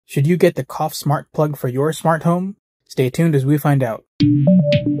Should you get the KAUF smart plug for your smart home? Stay tuned as we find out.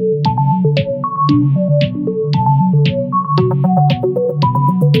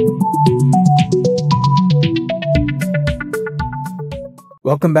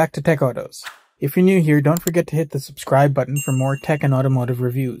 Welcome back to TechAutos. If you're new here, don't forget to hit the subscribe button for more tech and automotive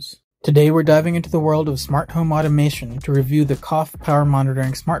reviews. Today we're diving into the world of smart home automation to review the KAUF Power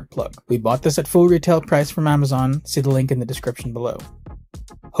Monitoring Smart Plug. We bought this at full retail price from Amazon, see the link in the description below.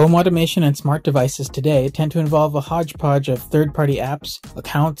 Home automation and smart devices today tend to involve a hodgepodge of third-party apps,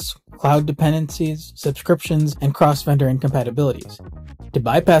 accounts, cloud dependencies, subscriptions, and cross-vendor incompatibilities. To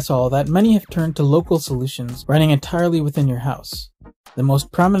bypass all that, many have turned to local solutions running entirely within your house. The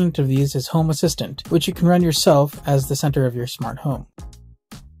most prominent of these is Home Assistant, which you can run yourself as the center of your smart home.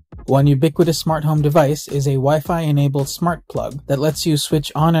 One ubiquitous smart home device is a Wi-Fi enabled smart plug that lets you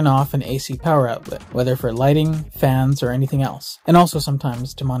switch on and off an AC power outlet, whether for lighting, fans, or anything else, and also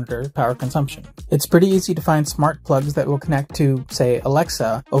sometimes to monitor power consumption. It's pretty easy to find smart plugs that will connect to, say,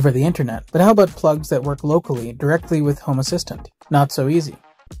 Alexa over the internet, but how about plugs that work locally directly with Home Assistant? Not so easy.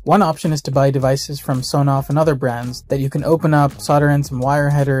 One option is to buy devices from Sonoff and other brands that you can open up, solder in some wire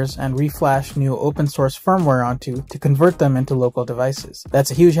headers, and reflash new open source firmware onto to convert them into local devices. That's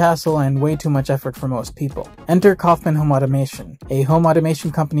a huge hassle and way too much effort for most people. Enter Kaufman Home Automation, a home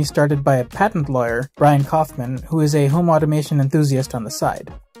automation company started by a patent lawyer, Brian Kaufman, who is a home automation enthusiast on the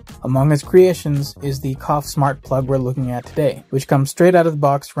side. Among his creations is the KAUF smart plug we're looking at today, which comes straight out of the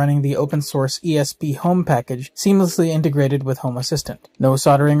box running the open source ESPHome package seamlessly integrated with Home Assistant. No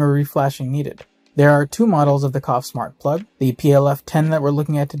soldering or reflashing needed. There are two models of the KAUF smart plug, the PLF10 that we're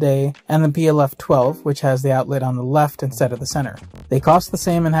looking at today, and the PLF12, which has the outlet on the left instead of the center. They cost the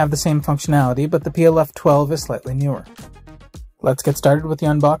same and have the same functionality, but the PLF12 is slightly newer. Let's get started with the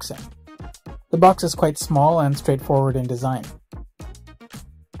unboxing. The box is quite small and straightforward in design.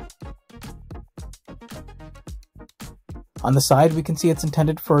 On the side, we can see it's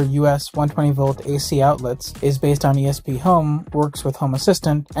intended for US 120-volt AC outlets, is based on ESPHome, works with Home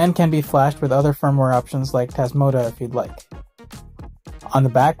Assistant, and can be flashed with other firmware options like Tasmota if you'd like. On the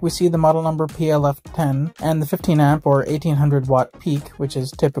back, we see the model number PLF10 and the 15-amp or 1800-watt peak, which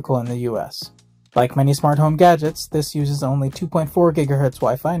is typical in the US. Like many smart home gadgets, this uses only 2.4 GHz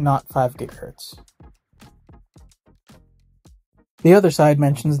Wi-Fi, not 5 GHz. The other side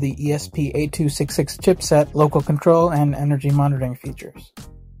mentions the ESP8266 chipset, local control, and energy monitoring features.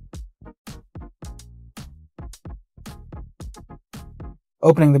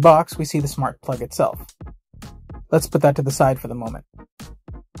 Opening the box, we see the smart plug itself. Let's put that to the side for the moment.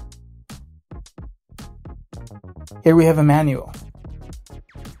 Here we have a manual.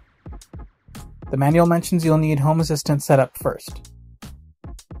 The manual mentions you'll need Home Assistant set up first.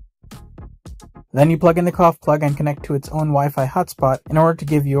 Then you plug in the KAUF plug and connect to its own Wi-Fi hotspot in order to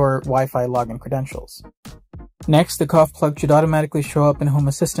give your Wi-Fi login credentials. Next, the KAUF plug should automatically show up in Home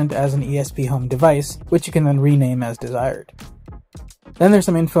Assistant as an ESPHome device, which you can then rename as desired. Then there's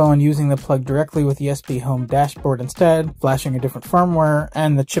some info on using the plug directly with ESPHome dashboard instead, flashing a different firmware,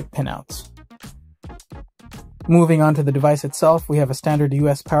 and the chip pinouts. Moving on to the device itself, we have a standard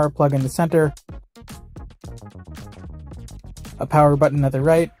US power plug in the center, a power button at the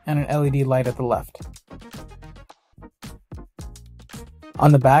right, and an LED light at the left.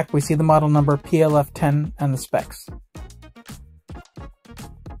 On the back, we see the model number PLF10 and the specs.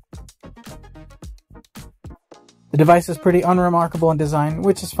 The device is pretty unremarkable in design,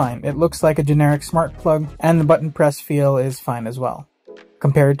 which is fine. It looks like a generic smart plug, and the button press feel is fine as well.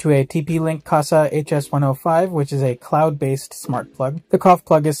 Compared to a TP-Link Casa HS105, which is a cloud-based smart plug, the KAUF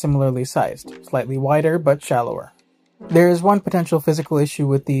plug is similarly sized, slightly wider but shallower. There is one potential physical issue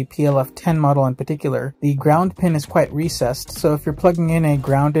with the PLF10 model in particular. The ground pin is quite recessed, so if you're plugging in a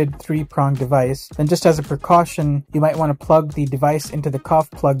grounded 3-prong device, then just as a precaution, you might want to plug the device into the KAUF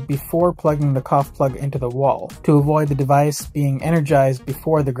plug before plugging the KAUF plug into the wall, to avoid the device being energized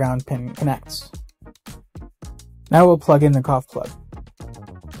before the ground pin connects. Now we'll plug in the KAUF plug.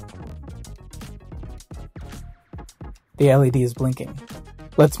 The LED is blinking.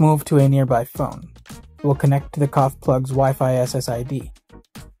 Let's move to a nearby phone. We'll connect to the KAUF plug's Wi-Fi SSID.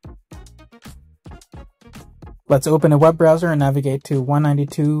 Let's open a web browser and navigate to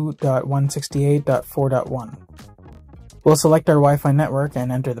 192.168.4.1. We'll select our Wi-Fi network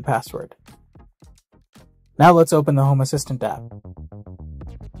and enter the password. Now let's open the Home Assistant app.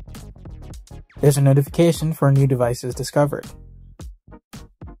 There's a notification for new devices discovered.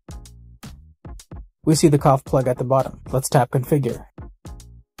 We see the KAUF plug at the bottom. Let's tap Configure.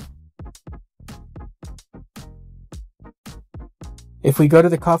 If we go to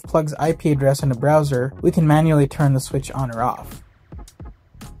the KAUF plug's IP address in a browser, we can manually turn the switch on or off.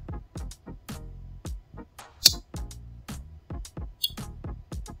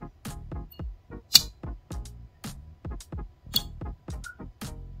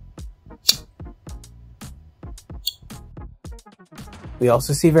 We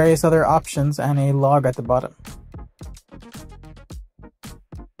also see various other options and a log at the bottom.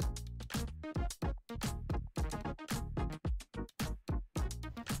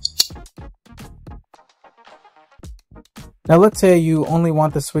 Now let's say you only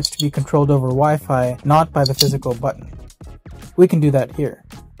want the switch to be controlled over Wi-Fi, not by the physical button. We can do that here.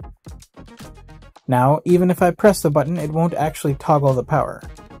 Now, even if I press the button, it won't actually toggle the power.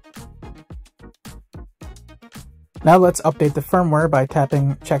 Now let's update the firmware by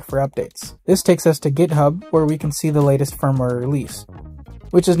tapping Check for Updates. This takes us to GitHub, where we can see the latest firmware release,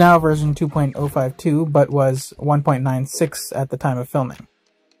 which is now version 2.052, but was 1.96 at the time of filming.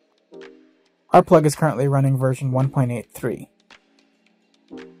 Our plug is currently running version 1.83.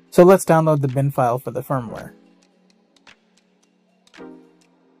 So let's download the bin file for the firmware.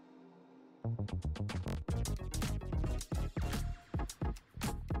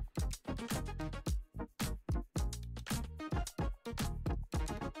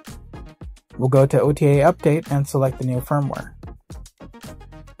 We'll go to OTA Update and select the new firmware.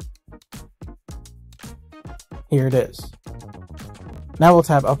 Here it is. Now we'll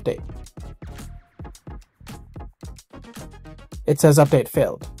tap Update. It says update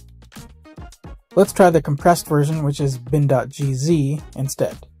failed. Let's try the compressed version, which is bin.gz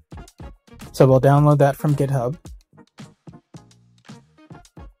instead. So we'll download that from GitHub.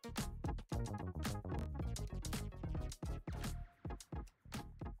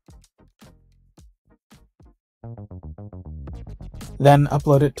 Then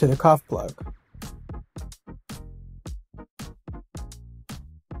upload it to the KAUF plug.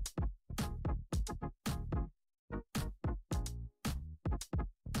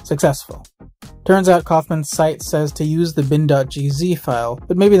 Successful. Turns out Kaufman's site says to use the bin.gz file,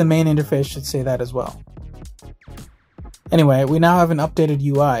 but maybe the main interface should say that as well. Anyway, we now have an updated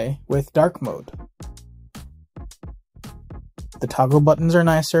UI with dark mode. The toggle buttons are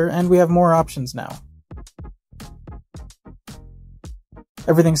nicer, and we have more options now.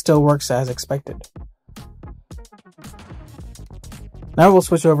 Everything still works as expected. Now we'll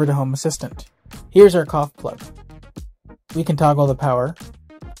switch over to Home Assistant. Here's our KAUF plug. We can toggle the power.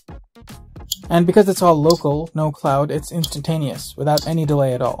 And because it's all local, no cloud, it's instantaneous, without any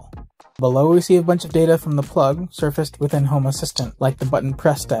delay at all. Below we see a bunch of data from the plug surfaced within Home Assistant, like the button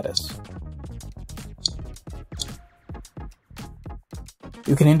press status.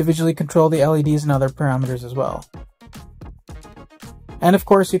 You can individually control the LEDs and other parameters as well. And of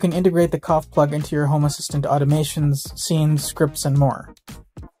course, you can integrate the KAUF plug into your Home Assistant automations, scenes, scripts, and more.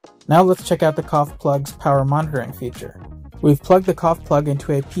 Now let's check out the KAUF plug's power monitoring feature. We've plugged the KAUF plug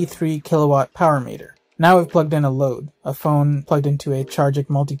into a P3 kilowatt power meter. Now we've plugged in a load, a phone plugged into a Chargic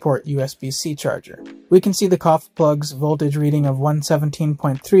multi-port USB-C charger. We can see the KAUF plug's voltage reading of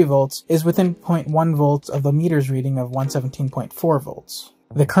 117.3 volts is within 0.1 volts of the meter's reading of 117.4 volts.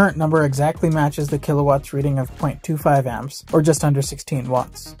 The current number exactly matches the kilowatts reading of 0.25 amps, or just under 16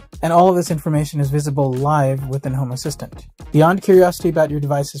 watts. And all of this information is visible live within Home Assistant. Beyond curiosity about your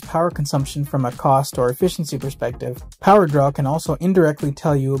device's power consumption from a cost or efficiency perspective, PowerDraw can also indirectly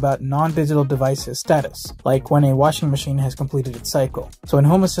tell you about non-digital devices' status, like when a washing machine has completed its cycle. So in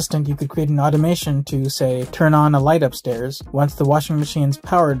Home Assistant, you could create an automation to, say, turn on a light upstairs once the washing machine's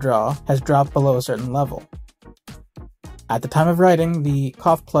power draw has dropped below a certain level. At the time of writing, the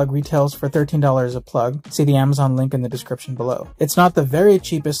KAUF plug retails for $13 a plug. See the Amazon link in the description below. It's not the very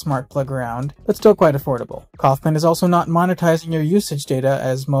cheapest smart plug around, but still quite affordable. Kaufman is also not monetizing your usage data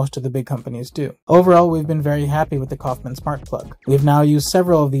as most of the big companies do. Overall, we've been very happy with the Kaufman smart plug. We've now used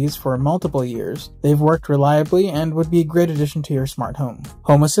several of these for multiple years. They've worked reliably and would be a great addition to your smart home.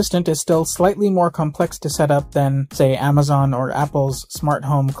 Home Assistant is still slightly more complex to set up than, say, Amazon or Apple's smart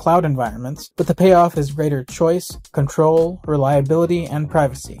home cloud environments, but the payoff is greater choice, control, reliability, and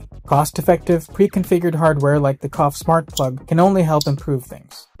privacy. Cost-effective, pre-configured hardware like the KAUF Smart Plug can only help improve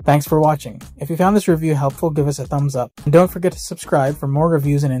things. Thanks for watching. If you found this review helpful, give us a thumbs up. And don't forget to subscribe for more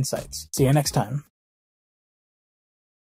reviews and insights. See you next time.